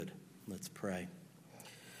Let's pray.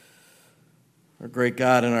 Our great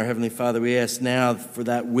God and our Heavenly Father, we ask now for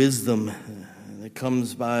that wisdom that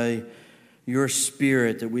comes by your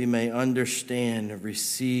Spirit, that we may understand,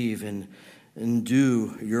 receive, and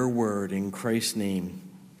do your word in Christ's name.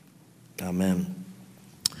 Amen.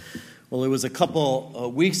 Well, it was a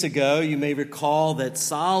couple weeks ago, you may recall that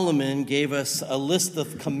Solomon gave us a list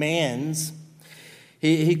of commands.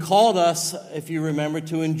 He called us, if you remember,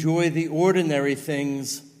 to enjoy the ordinary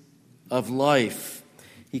things of life.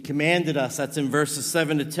 He commanded us, that's in verses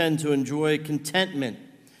 7 to 10, to enjoy contentment,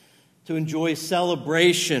 to enjoy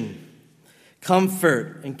celebration,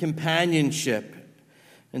 comfort, and companionship,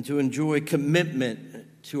 and to enjoy commitment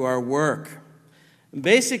to our work. And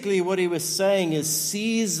basically, what he was saying is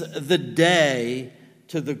seize the day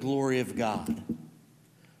to the glory of God.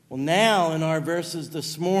 Well, now in our verses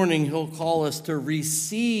this morning, he'll call us to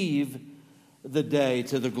receive the day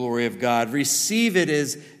to the glory of God. Receive it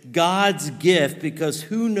as God's gift, because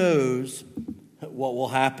who knows what will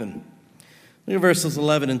happen. Look at verses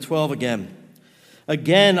 11 and 12 again.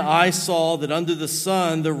 Again, I saw that under the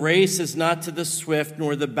sun the race is not to the swift,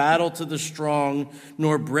 nor the battle to the strong,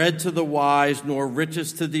 nor bread to the wise, nor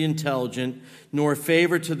riches to the intelligent, nor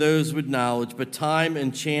favor to those with knowledge, but time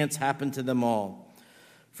and chance happen to them all.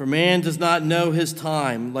 For man does not know his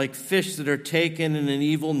time, like fish that are taken in an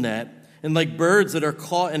evil net, and like birds that are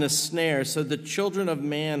caught in a snare, so the children of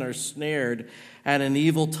man are snared at an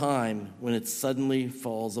evil time when it suddenly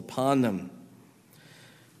falls upon them.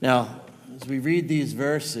 Now, as we read these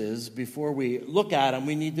verses, before we look at them,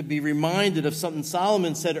 we need to be reminded of something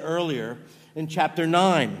Solomon said earlier in chapter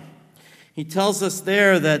 9. He tells us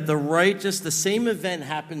there that the same event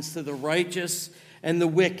happens to the righteous and the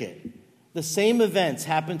wicked. The same events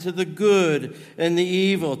happen to the good and the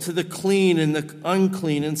evil, to the clean and the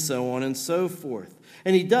unclean, and so on and so forth.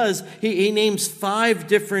 And he names 5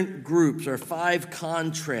 different groups, or 5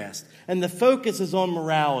 contrasts. And the focus is on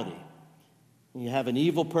morality. You have an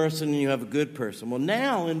evil person and you have a good person. Well,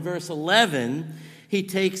 now in verse 11, he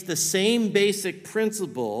takes the same basic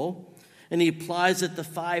principle and he applies it to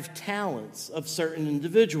 5 talents of certain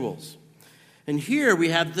individuals. And here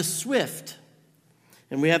we have the swift.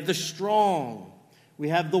 And we have the strong, we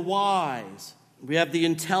have the wise, we have the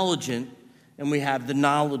intelligent, and we have the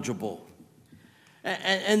knowledgeable.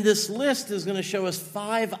 And this list is going to show us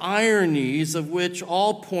 5 ironies, of which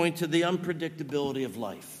all point to the unpredictability of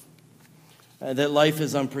life. That life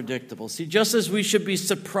is unpredictable. See, just as we should be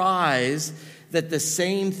surprised that the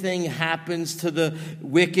same thing happens to the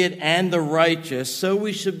wicked and the righteous, so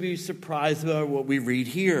we should be surprised about what we read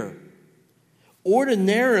here.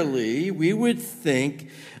 Ordinarily, we would think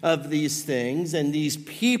of these things and these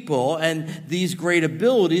people and these great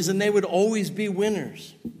abilities, and they would always be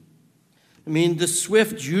winners. I mean, the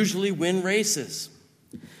swift usually win races.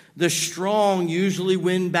 The strong usually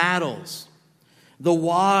win battles. The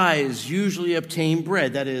wise usually obtain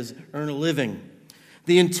bread, that is, earn a living.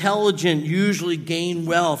 The intelligent usually gain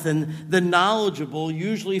wealth, and the knowledgeable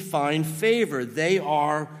usually find favor. They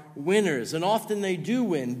are winners, and often they do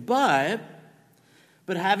win,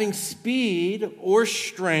 but having speed or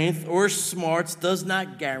strength or smarts does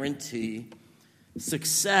not guarantee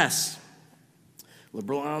success.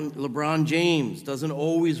 LeBron James doesn't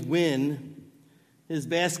always win his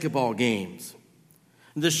basketball games.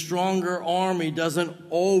 The stronger army doesn't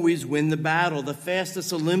always win the battle. The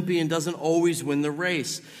fastest Olympian doesn't always win the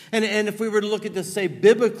race. And if we were to look at this, say,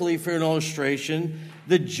 biblically for an illustration,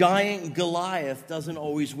 the giant Goliath doesn't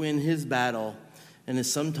always win his battle and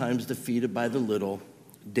is sometimes defeated by the little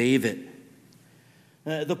David.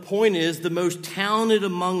 The point is, the most talented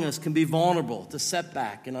among us can be vulnerable to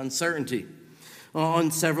setback and uncertainty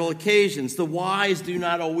on several occasions. The wise do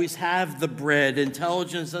not always have the bread.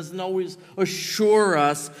 Intelligence doesn't always assure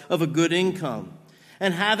us of a good income.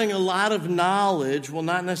 And having a lot of knowledge will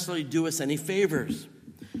not necessarily do us any favors.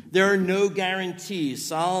 There are no guarantees.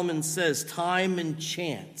 Solomon says time and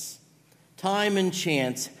chance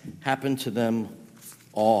happen to them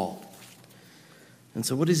all. And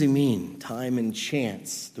so what does he mean, time and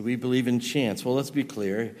chance? Do we believe in chance? Well, let's be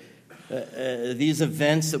clear. These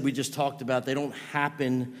events that we just talked about, they don't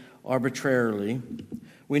happen arbitrarily.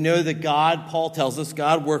 We know that God, Paul tells us,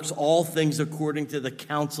 God works all things according to the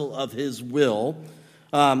counsel of his will.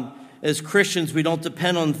 As Christians, we don't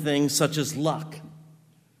depend on things such as luck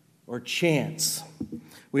or chance.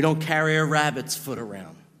 We don't carry a rabbit's foot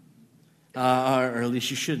around. Or at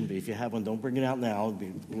least you shouldn't be. If you have one, don't bring it out now. It would be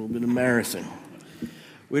a little bit embarrassing.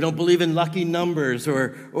 We don't believe in lucky numbers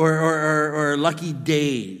or lucky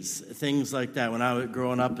days, things like that. When I was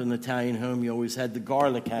growing up in an Italian home, you always had the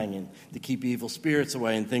garlic hanging to keep evil spirits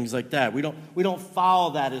away and things like that. We don't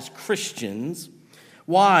follow that as Christians.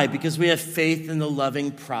 Why? Because we have faith in the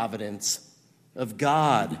loving providence of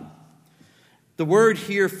God. The word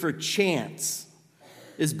here for chance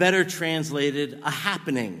is better translated a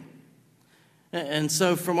happening. And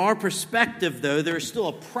so from our perspective, though, there is still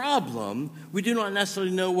a problem. We do not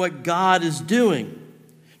necessarily know what God is doing.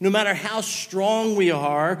 No matter how strong we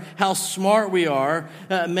are, how smart we are,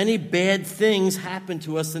 many bad things happen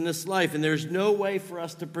to us in this life. And there's no way for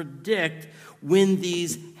us to predict when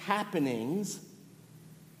these happenings,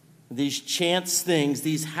 these chance things,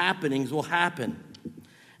 these happenings will happen.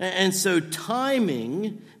 And so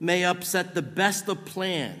timing may upset the best of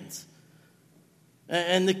plans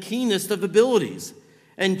and the keenest of abilities.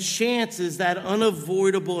 And chance is that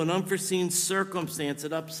unavoidable and unforeseen circumstance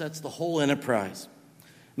that upsets the whole enterprise.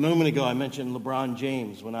 A moment ago, I mentioned LeBron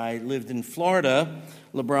James. When I lived in Florida,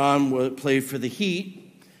 LeBron played for the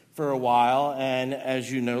Heat for a while. And as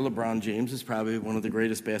you know, LeBron James is probably one of the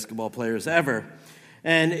greatest basketball players ever.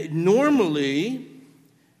 And normally,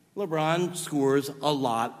 LeBron scores a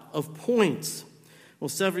lot of points. Well,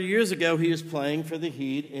 several years ago, he was playing for the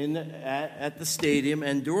Heat at the stadium,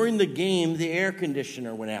 and during the game, the air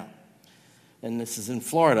conditioner went out. And this is in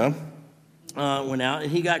Florida, went out,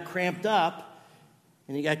 and he got cramped up,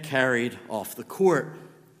 and he got carried off the court.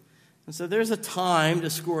 And so there's a time to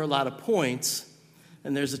score a lot of points,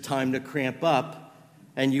 and there's a time to cramp up,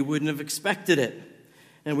 and you wouldn't have expected it.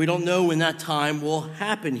 And we don't know when that time will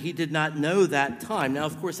happen. He did not know that time. Now,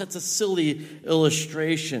 of course, that's a silly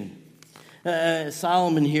illustration.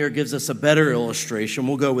 Solomon here gives us a better illustration.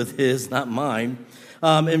 We'll go with his, not mine.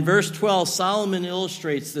 In verse 12, Solomon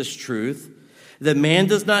illustrates this truth, that man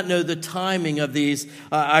does not know the timing of these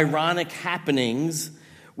ironic happenings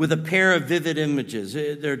with a pair of vivid images.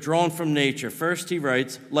 They're drawn from nature. First, he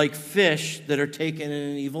writes, like fish that are taken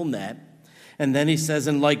in an evil net. And then he says,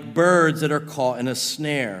 and like birds that are caught in a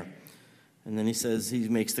snare. And then he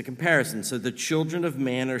makes the comparison. So the children of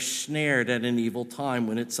man are snared at an evil time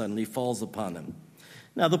when it suddenly falls upon them.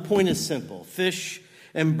 Now, the point is simple. Fish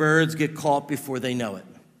and birds get caught before they know it.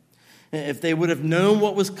 If they would have known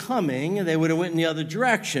what was coming, they would have went in the other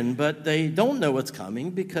direction. But they don't know what's coming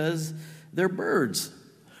because they're birds.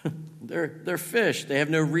 They're fish. They have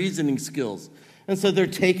no reasoning skills. And so they're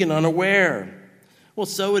taken unaware. Well,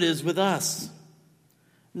 so it is with us.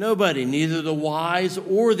 Nobody, neither the wise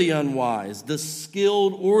or the unwise, the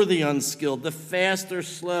skilled or the unskilled, the fast or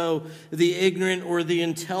slow, the ignorant or the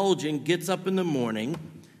intelligent, gets up in the morning,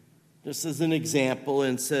 just as an example,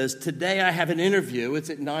 and says, today I have an interview. It's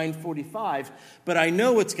at 9:45, but I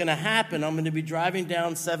know what's going to happen. I'm going to be driving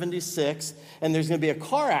down 76, and there's going to be a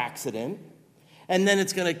car accident, and then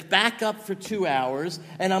it's going to back up for 2 hours,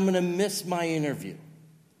 and I'm going to miss my interview.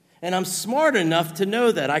 And I'm smart enough to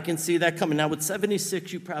know that. I can see that coming. Now, with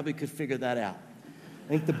 76, you probably could figure that out. I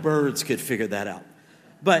think the birds could figure that out.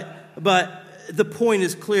 But the point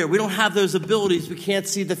is clear. We don't have those abilities. We can't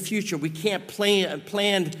see the future. We can't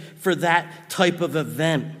plan for that type of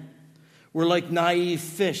event. We're like naive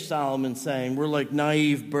fish, Solomon's saying. We're like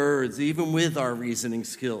naive birds, even with our reasoning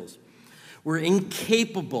skills. We're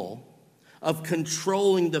incapable of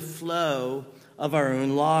controlling the flow of our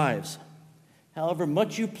own lives. However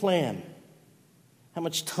much you plan, how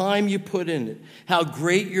much time you put in it, how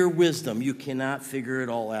great your wisdom, you cannot figure it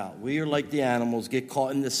all out. We are like the animals, get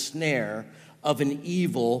caught in the snare of an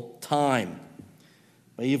evil time.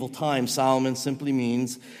 By evil time, Solomon simply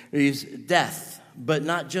means death, but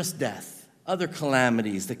not just death. Other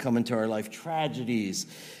calamities that come into our life, tragedies,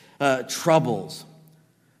 troubles.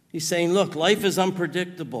 He's saying, look, life is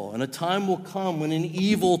unpredictable, and a time will come when an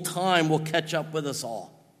evil time will catch up with us all.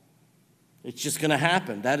 It's just going to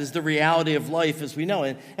happen. That is the reality of life as we know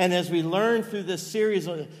it. And as we learn through this series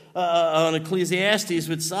on Ecclesiastes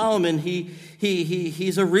with Solomon,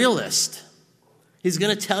 he's a realist. He's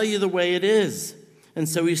going to tell you the way it is. And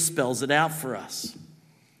so he spells it out for us.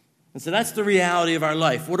 And so that's the reality of our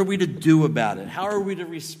life. What are we to do about it? How are we to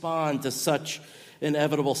respond to such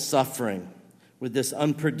inevitable suffering with this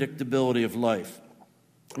unpredictability of life?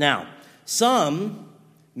 Now,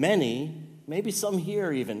 many, maybe some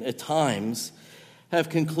here even at times, have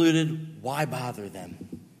concluded, why bother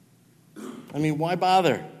them? I mean, why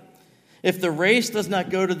bother? If the race does not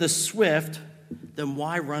go to the swift, then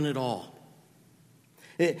why run at all?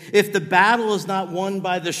 If the battle is not won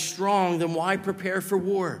by the strong, then why prepare for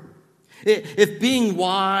war? If being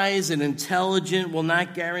wise and intelligent will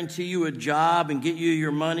not guarantee you a job and get you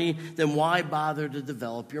your money, then why bother to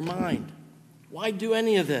develop your mind? Why do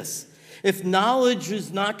any of this? If knowledge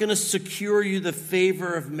is not going to secure you the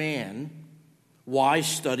favor of man, why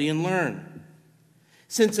study and learn?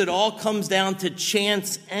 Since it all comes down to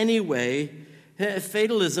chance anyway,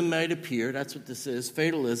 fatalism might appear, that's what this is,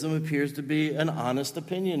 fatalism appears to be an honest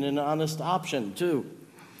opinion, an honest option too.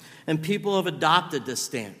 And people have adopted this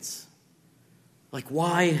stance. Like,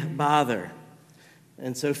 why bother?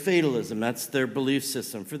 And so fatalism, that's their belief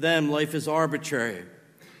system. For them, life is arbitrary.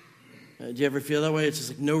 Do you ever feel that way? It's just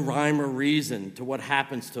like no rhyme or reason to what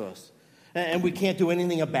happens to us. And we can't do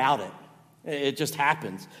anything about it. It just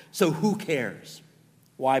happens. So who cares?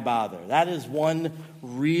 Why bother? That is one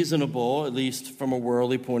reasonable, at least from a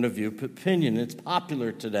worldly point of view, opinion. It's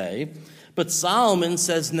popular today. But Solomon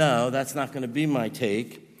says, no, that's not going to be my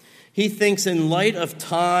take. He thinks in light of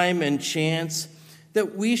time and chance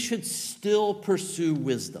that we should still pursue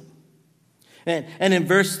wisdom. And in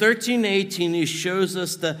verse 13 and 18, he shows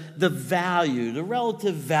us the value, the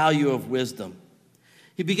relative value of wisdom.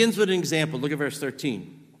 He begins with an example. Look at verse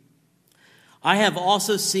 13. I have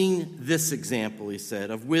also seen this example, he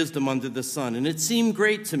said, of wisdom under the sun, and it seemed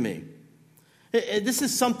great to me. This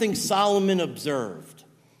is something Solomon observed.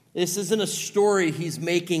 This isn't a story he's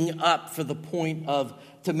making up for the point of,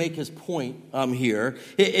 to make his point here.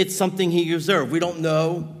 It's something he observed. We don't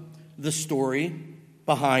know the story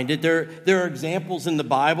behind it. There are examples in the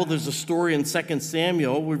Bible. There's a story in 2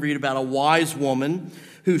 Samuel. We read about a wise woman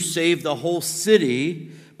who saved the whole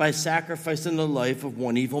city by sacrificing the life of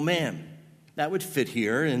one evil man. That would fit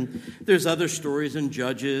here. And there's other stories in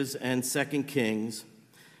Judges and 2 Kings.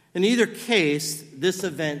 In either case, this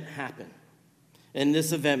event happened. And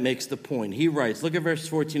this event makes the point. He writes, look at verse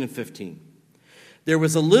 14 and 15. There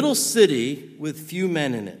was a little city with few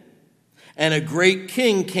men in it, and a great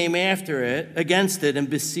king came against it and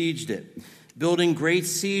besieged it, building great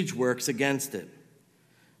siege works against it.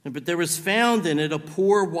 But there was found in it a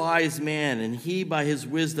poor wise man, and he by his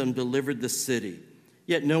wisdom delivered the city.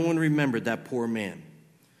 Yet no one remembered that poor man.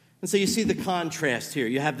 And so you see the contrast here.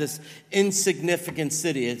 You have this insignificant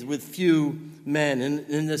city with few men,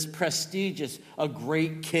 and this prestigious, a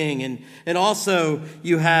great king. And also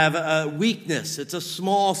you have a weakness. It's a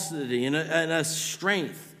small city and a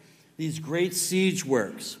strength. These great siege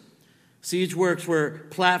works. Siege works were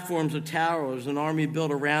platforms or towers, an army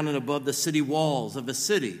built around and above the city walls of a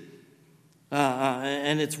city.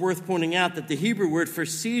 And it's worth pointing out that the Hebrew word for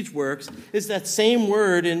siege works is that same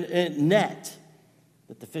word in net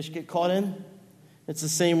that the fish get caught in. It's the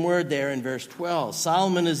same word there in verse 12.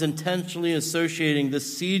 Solomon is intentionally associating the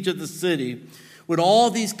siege of the city with all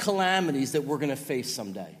these calamities that we're going to face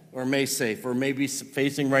someday, or may be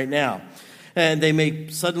facing right now. And they may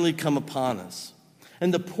suddenly come upon us.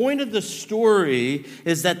 And the point of the story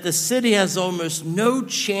is that the city has almost no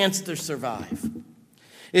chance to survive.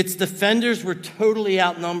 Its defenders were totally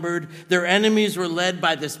outnumbered. Their enemies were led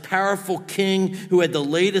by this powerful king who had the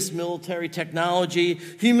latest military technology.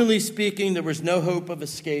 Humanly speaking, there was no hope of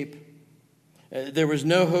escape. There was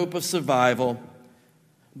no hope of survival.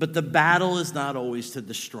 But the battle is not always to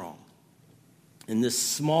the strong. In this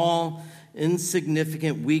small,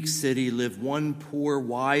 insignificant, weak city lived one poor,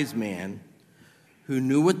 wise man who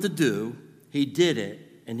knew what to do. He did it,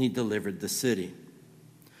 and he delivered the city.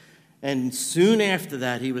 And soon after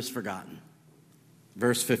that, he was forgotten.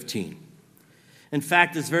 Verse 15. In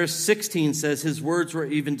fact, as verse 16 says, his words were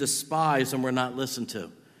even despised and were not listened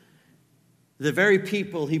to. The very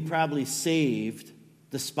people he probably saved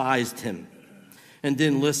despised him and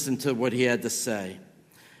didn't listen to what he had to say.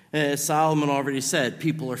 As Solomon already said,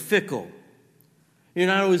 people are fickle. You're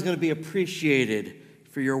not always going to be appreciated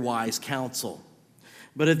for your wise counsel.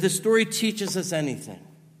 But if this story teaches us anything,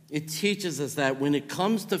 it teaches us that when it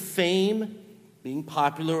comes to fame, being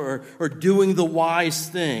popular, or doing the wise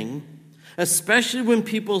thing, especially when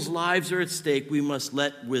people's lives are at stake, we must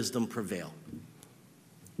let wisdom prevail.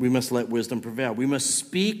 We must let wisdom prevail. We must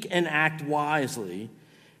speak and act wisely,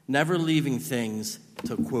 never leaving things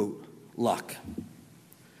to, quote, luck.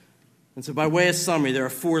 And so by way of summary, there are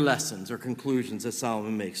 4 lessons or conclusions that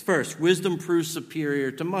Solomon makes. First, wisdom proves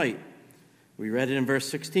superior to might. We read it in verse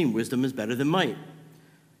 16. Wisdom is better than might.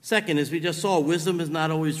 Second, as we just saw, wisdom is not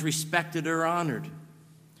always respected or honored.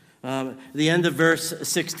 The end of verse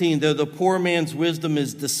 16, though the poor man's wisdom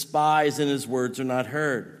is despised and his words are not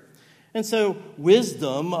heard. And so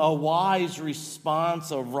wisdom, a wise response,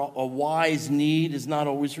 a wise need is not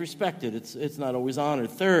always respected. It's not always honored.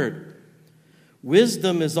 Third,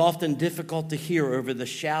 wisdom is often difficult to hear over the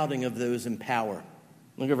shouting of those in power.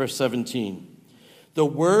 Look at verse 17. The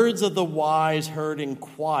words of the wise heard in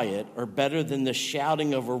quiet are better than the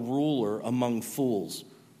shouting of a ruler among fools.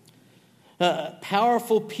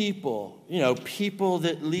 Powerful people, people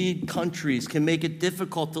that lead countries can make it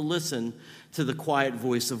difficult to listen to the quiet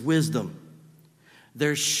voice of wisdom.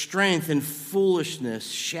 There's strength in foolishness,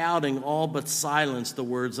 shouting all but silence the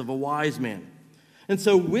words of a wise man. And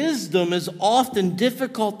so wisdom is often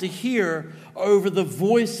difficult to hear over the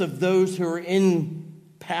voice of those who are in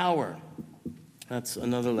power. That's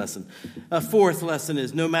another lesson. A fourth lesson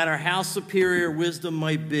is, no matter how superior wisdom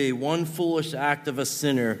might be, one foolish act of a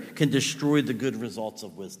sinner can destroy the good results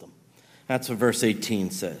of wisdom. That's what verse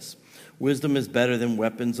 18 says. Wisdom is better than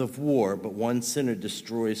weapons of war, but one sinner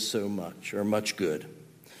destroys so much, or much good.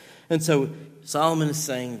 And so Solomon is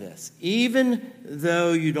saying this: even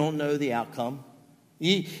though you don't know the outcome,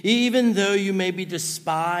 even though you may be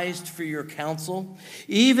despised for your counsel,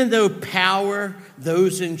 even though power,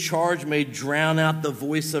 those in charge, may drown out the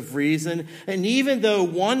voice of reason, and even though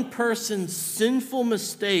one person's sinful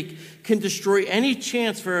mistake can destroy any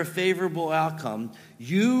chance for a favorable outcome,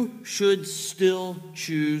 you should still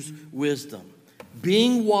choose wisdom.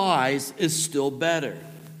 Being wise is still better.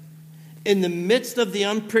 In the midst of the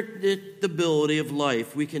unpredictability of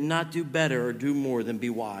life, we cannot do better or do more than be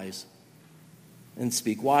wise and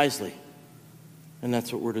speak wisely. And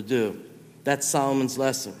that's what we're to do. That's Solomon's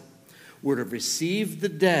lesson. We're to receive the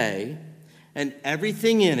day and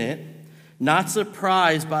everything in it, not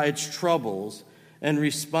surprised by its troubles, and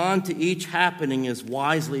respond to each happening as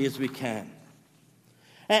wisely as we can.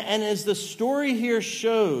 And as the story here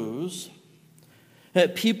shows,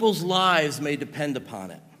 that people's lives may depend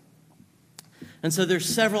upon it. And so there's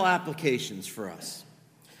several applications for us.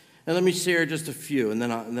 And let me share just a few, and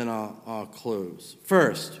then I'll close.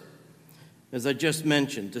 First, as I just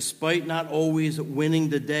mentioned, despite not always winning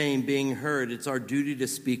the day and being heard, it's our duty to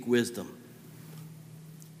speak wisdom.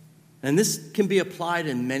 And this can be applied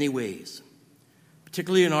in many ways,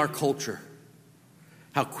 particularly in our culture.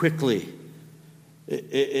 How quickly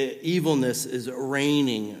evilness is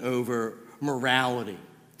reigning over morality.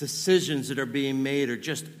 Decisions that are being made are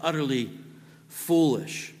just utterly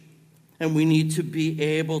foolish. And we need to be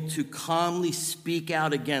able to calmly speak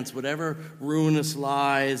out against whatever ruinous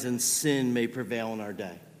lies and sin may prevail in our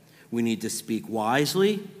day. We need to speak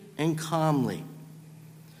wisely and calmly.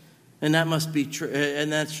 And that must be true,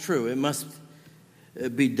 and that's true. It must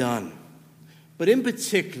be done. But in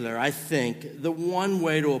particular, I think the one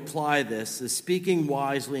way to apply this is speaking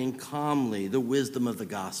wisely and calmly the wisdom of the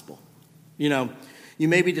gospel. You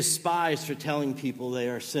may be despised for telling people they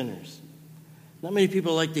are sinners. Not many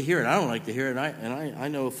people like to hear it. I don't like to hear it, and I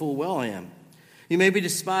know full well I am. You may be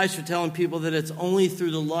despised for telling people that it's only through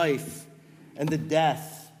the life and the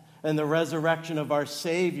death and the resurrection of our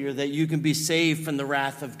Savior that you can be saved from the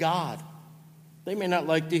wrath of God. They may not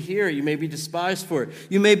like to hear it. You may be despised for it.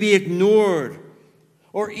 You may be ignored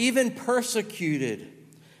or even persecuted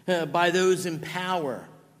by those in power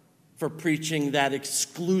for preaching that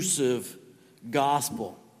exclusive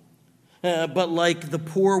gospel. But like the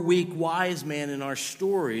poor, weak, wise man in our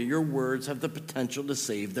story, your words have the potential to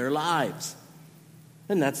save their lives.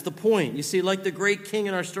 And that's the point. You see, like the great king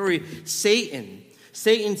in our story, Satan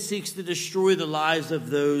seeks to destroy the lives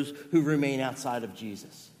of those who remain outside of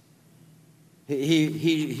Jesus.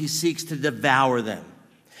 He seeks to devour them.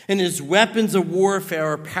 And his weapons of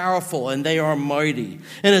warfare are powerful and they are mighty.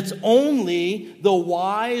 And it's only the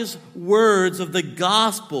wise words of the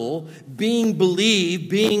gospel being believed,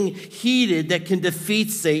 being heeded, that can defeat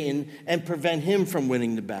Satan and prevent him from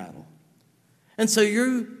winning the battle. And so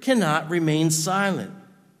you cannot remain silent.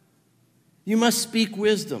 You must speak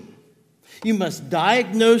wisdom. You must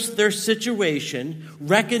diagnose their situation,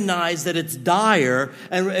 recognize that it's dire,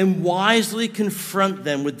 and wisely confront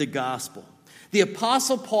them with the gospel. The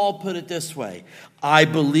Apostle Paul put it this way: I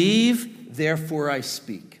believe, therefore I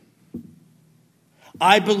speak.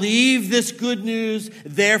 I believe this good news,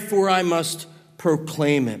 therefore I must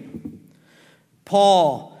proclaim it.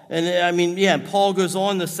 Paul goes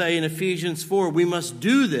on to say in Ephesians 4, we must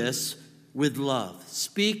do this with love.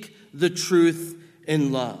 Speak the truth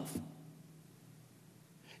in love.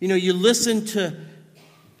 You listen to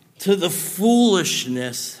the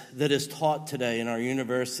foolishness that is taught today in our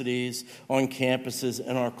universities, on campuses,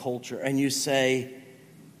 and our culture, and you say,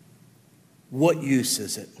 what use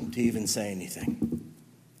is it to even say anything?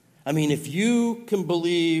 I mean, if you can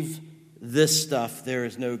believe this stuff, there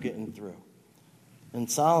is no getting through.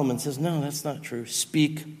 And Solomon says, no, that's not true.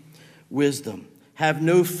 Speak wisdom. Have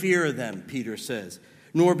no fear of them, Peter says.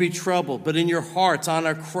 nor be troubled, but in your hearts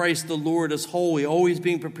honor Christ the Lord as holy, always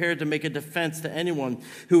being prepared to make a defense to anyone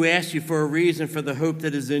who asks you for a reason for the hope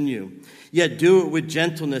that is in you. Yet do it with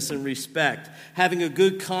gentleness and respect, having a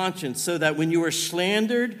good conscience, so that when you are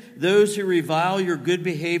slandered, those who revile your good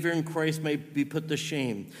behavior in Christ may be put to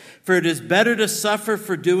shame. For it is better to suffer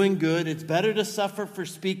for doing good, it's better to suffer for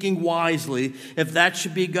speaking wisely, if that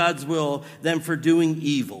should be God's will, than for doing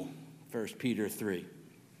evil. 1 Peter 3.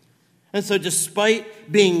 And so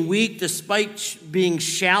despite being weak, despite being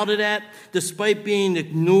shouted at, despite being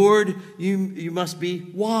ignored, you must be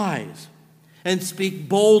wise and speak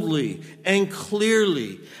boldly and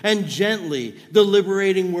clearly and gently the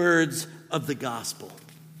liberating words of the gospel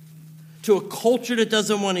to a culture that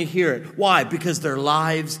doesn't want to hear it. Why? Because their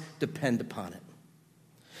lives depend upon it.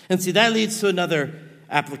 And see, that leads to another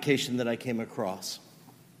application that I came across.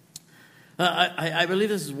 I believe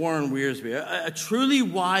this is Warren Wiersbe. A truly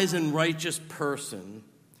wise and righteous person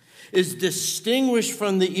is distinguished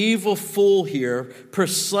from the evil fool here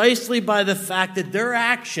precisely by the fact that their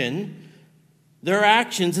actions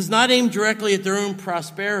is not aimed directly at their own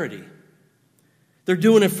prosperity. They're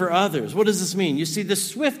doing it for others. What does this mean? You see, the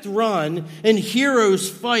swift run and heroes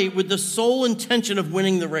fight with the sole intention of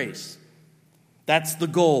winning the race. That's the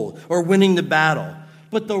goal, or winning the battle.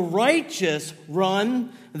 But the righteous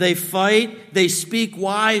run, they fight, they speak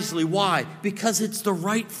wisely. Why? Because it's the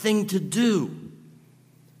right thing to do.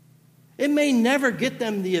 It may never get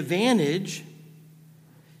them the advantage.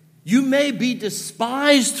 You may be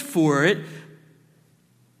despised for it,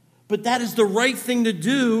 but that is the right thing to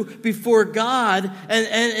do before God,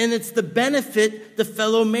 and it's the benefit the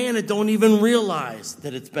fellow man that don't even realize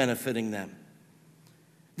that it's benefiting them.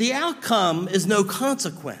 The outcome is no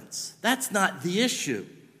consequence. That's not the issue.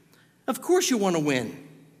 Of course you want to win.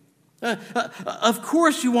 Of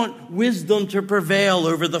course you want wisdom to prevail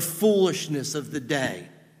over the foolishness of the day.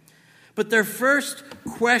 But their first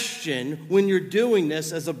question when you're doing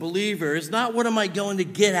this as a believer is not, what am I going to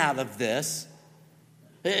get out of this?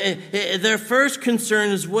 Their first concern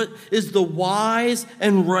is, what is the wise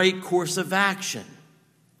and right course of action?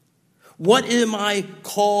 What am I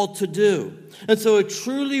called to do? And so a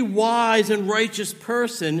truly wise and righteous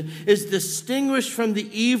person is distinguished from the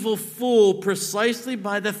evil fool precisely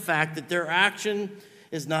by the fact that their action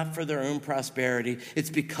is not for their own prosperity.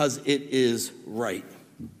 It's because it is right.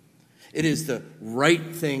 It is the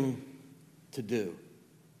right thing to do,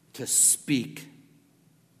 to speak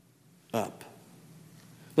up.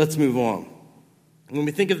 Let's move on. When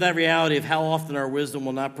we think of that reality of how often our wisdom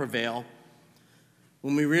will not prevail,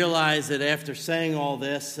 when we realize that after saying all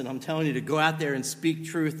this, and I'm telling you to go out there and speak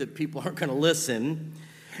truth that people aren't going to listen,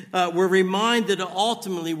 we're reminded that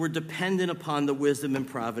ultimately we're dependent upon the wisdom and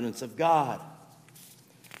providence of God.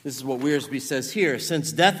 This is what Wiersbe says here.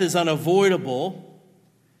 Since death is unavoidable,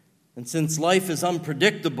 and since life is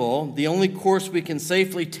unpredictable, the only course we can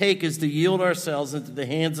safely take is to yield ourselves into the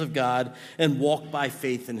hands of God and walk by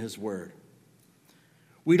faith in His Word.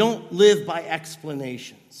 We don't live by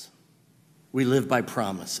explanations. We live by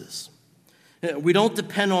promises. We don't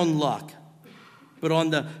depend on luck, but on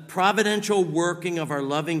the providential working of our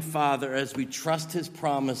loving Father as we trust His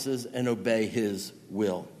promises and obey His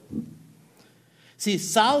will. See,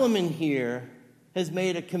 Solomon here has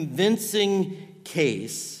made a convincing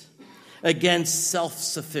case against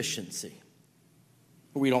self-sufficiency.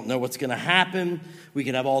 We don't know what's going to happen. We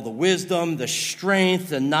can have all the wisdom, the strength,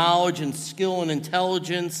 the knowledge and skill and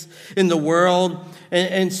intelligence in the world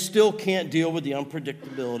and still can't deal with the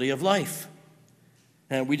unpredictability of life.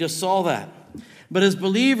 And we just saw that. But as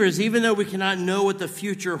believers, even though we cannot know what the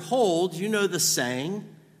future holds, you know the saying,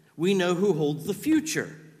 we know who holds the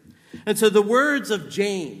future. And so the words of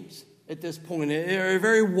James at this point are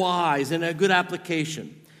very wise and a good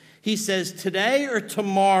application. He says, today or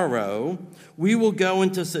tomorrow, we will go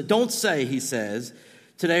into, don't say, he says,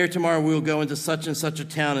 today or tomorrow we will go into such and such a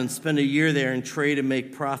town and spend a year there and trade and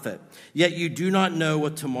make profit. Yet you do not know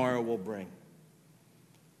what tomorrow will bring.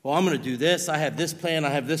 Well, I'm going to do this. I have this plan. I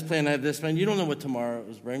have this plan. I have this plan. You don't know what tomorrow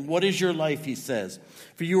will bring. What is your life, he says?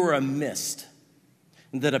 For you are a mist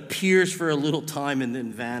that appears for a little time and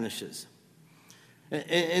then vanishes.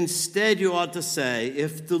 Instead, you ought to say,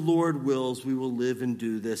 if the Lord wills, we will live and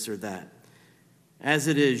do this or that. As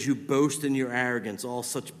it is, you boast in your arrogance. All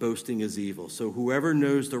such boasting is evil. So whoever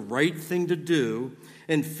knows the right thing to do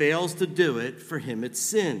and fails to do it, for him it's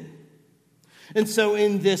sin. And so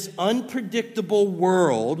in this unpredictable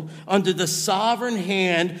world, under the sovereign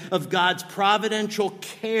hand of God's providential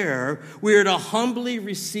care, we are to humbly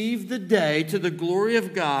receive the day to the glory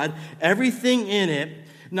of God, everything in it,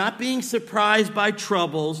 not being surprised by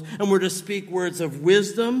troubles, and we're to speak words of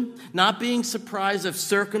wisdom, not being surprised if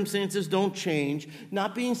circumstances don't change,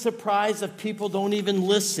 not being surprised if people don't even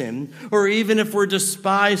listen, or even if we're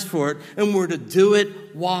despised for it, and we're to do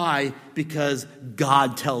it. Why? Because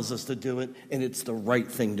God tells us to do it, and it's the right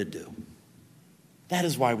thing to do. That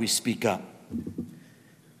is why we speak up.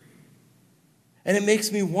 And it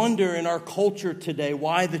makes me wonder in our culture today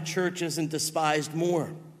why the church isn't despised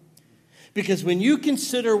more. Because when you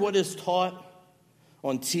consider what is taught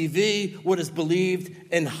on TV, what is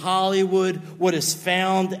believed in Hollywood, what is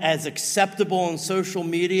found as acceptable on social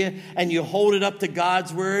media, and you hold it up to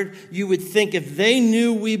God's word, you would think if they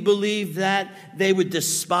knew we believed that, they would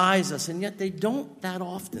despise us. And yet they don't that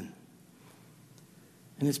often.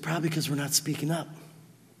 And it's probably because we're not speaking up.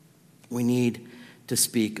 We need to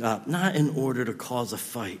speak up, not in order to cause a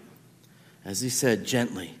fight, as he said,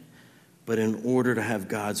 gently, but in order to have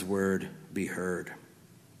God's word be heard.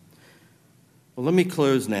 Well, let me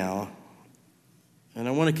close now, and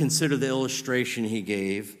I want to consider the illustration he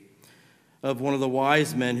gave of one of the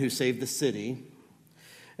wise men who saved the city,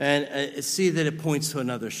 and see that it points to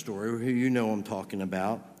another story, who you know I'm talking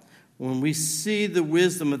about. When we see the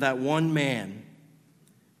wisdom of that one man,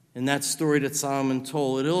 in that story that Solomon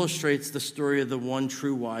told, it illustrates the story of the one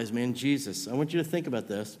true wise man, Jesus. I want you to think about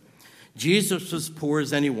this. Jesus was poor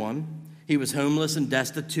as anyone. He was homeless and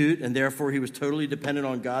destitute, and therefore he was totally dependent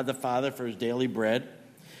on God the Father for his daily bread.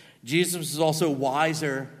 Jesus was also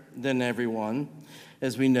wiser than everyone,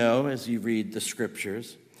 as we know, as you read the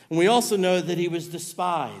scriptures. And we also know that he was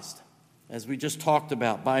despised, as we just talked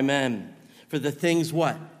about, by men, for the things,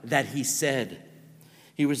 what? That he said.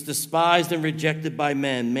 He was despised and rejected by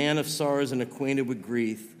men, man of sorrows and acquainted with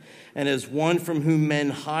grief. And as one from whom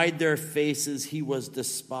men hide their faces, he was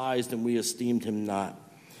despised, and we esteemed him not.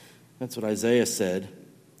 That's what Isaiah said.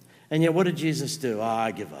 And yet, what did Jesus do?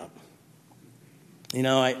 I give up. They're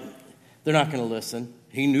not going to listen.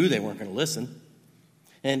 He knew they weren't going to listen.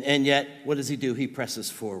 And yet, what does he do? He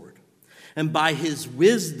presses forward. And by his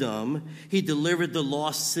wisdom, he delivered the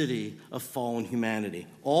lost city of fallen humanity,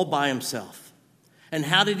 all by himself. And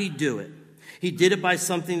how did he do it? He did it by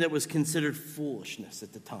something that was considered foolishness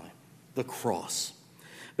at the time, the cross.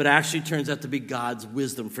 But actually turns out to be God's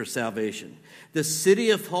wisdom for salvation. The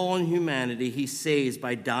city of fallen humanity he saves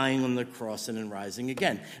by dying on the cross and then rising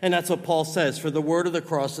again. And that's what Paul says. For the word of the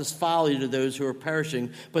cross is folly to those who are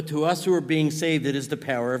perishing, but to us who are being saved it is the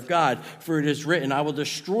power of God. For it is written, I will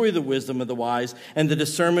destroy the wisdom of the wise, and the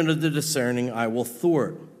discernment of the discerning I will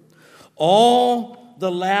thwart. All the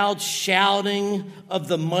loud shouting of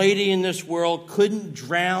the mighty in this world couldn't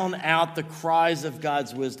drown out the cries of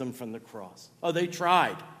God's wisdom from the cross. Oh, they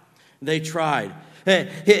tried. They tried.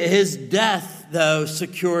 His death, though,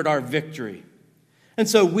 secured our victory. And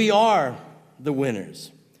so we are the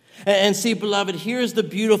winners. And see, beloved, here's the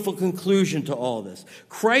beautiful conclusion to all this.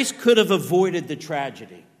 Christ could have avoided the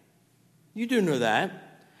tragedy. You do know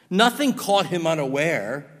that. Nothing caught him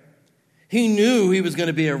unaware. He knew he was going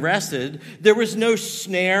to be arrested. There was no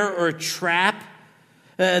snare or trap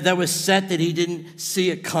that was set that he didn't see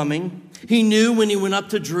it coming. He knew when he went up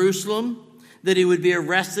to Jerusalem that he would be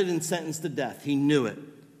arrested and sentenced to death. He knew it.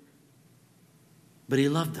 But he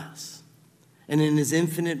loved us. And in his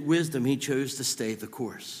infinite wisdom, he chose to stay the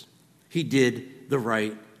course. He did the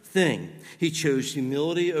right thing. He chose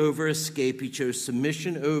humility over escape. He chose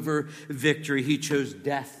submission over victory. He chose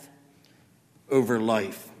death over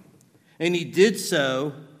life. And he did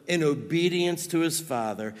so in obedience to his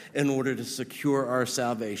Father in order to secure our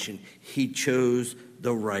salvation. He chose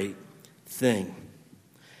the right thing.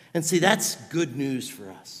 And see, that's good news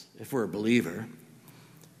for us if we're a believer,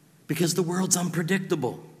 because the world's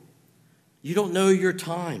unpredictable. You don't know your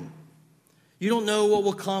time. You don't know what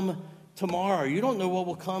will come tomorrow. You don't know what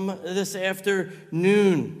will come this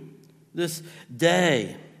afternoon, this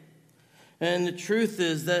day. And the truth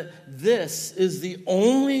is that this is the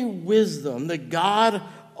only wisdom that God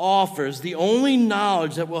offers, the only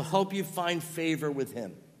knowledge that will help you find favor with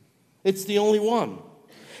him. It's the only one.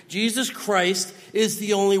 Jesus Christ is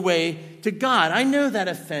the only way to God. I know that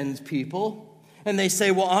offends people. And they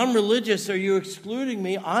say, well, I'm religious. Are you excluding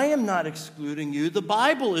me? I am not excluding you. The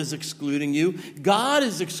Bible is excluding you. God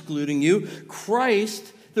is excluding you.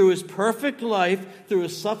 Christ, through his perfect life, through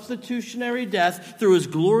his substitutionary death, through his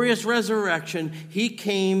glorious resurrection, he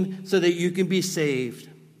came so that you can be saved.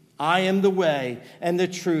 I am the way and the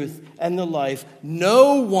truth and the life.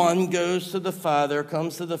 No one goes to the Father,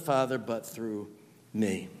 comes to the Father, but through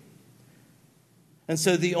me. And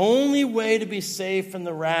so the only way to be saved from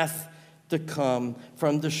the wrath to come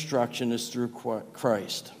from destruction is through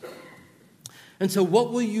Christ. And so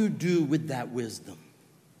what will you do with that wisdom?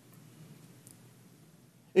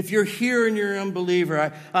 If you're here and you're an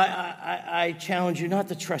unbeliever, I challenge you not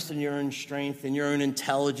to trust in your own strength, in your own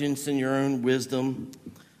intelligence, in your own wisdom.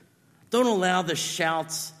 Don't allow the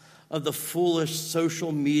shouts of the foolish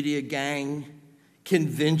social media gang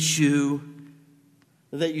convince you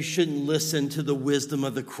that you shouldn't listen to the wisdom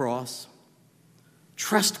of the cross.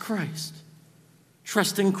 Trust Christ.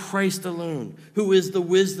 Trust in Christ alone, who is the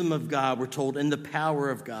wisdom of God, we're told, and the power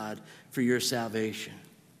of God for your salvation.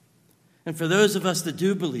 And for those of us that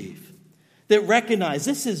do believe, that recognize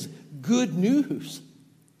this is good news.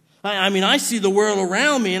 I mean, I see the world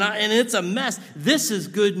around me and it's a mess. This is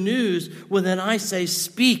good news. Well, then I say,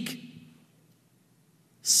 speak.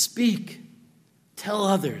 Speak. Tell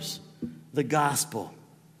others the gospel.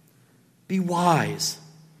 Be wise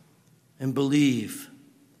and believe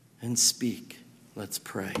and speak. Let's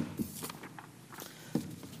pray.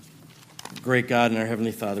 Great God and our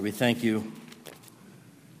Heavenly Father, we thank you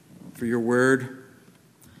for your word.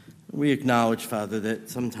 We acknowledge, Father, that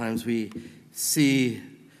sometimes we see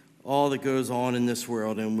all that goes on in this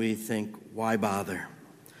world and we think, why bother?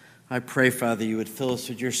 I pray, Father, you would fill us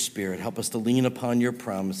with your Spirit. Help us to lean upon your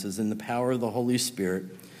promises and the power of the Holy Spirit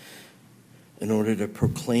in order to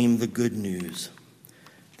proclaim the good news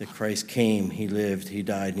that Christ came, he lived, he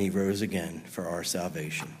died, and he rose again for our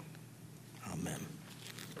salvation. Amen.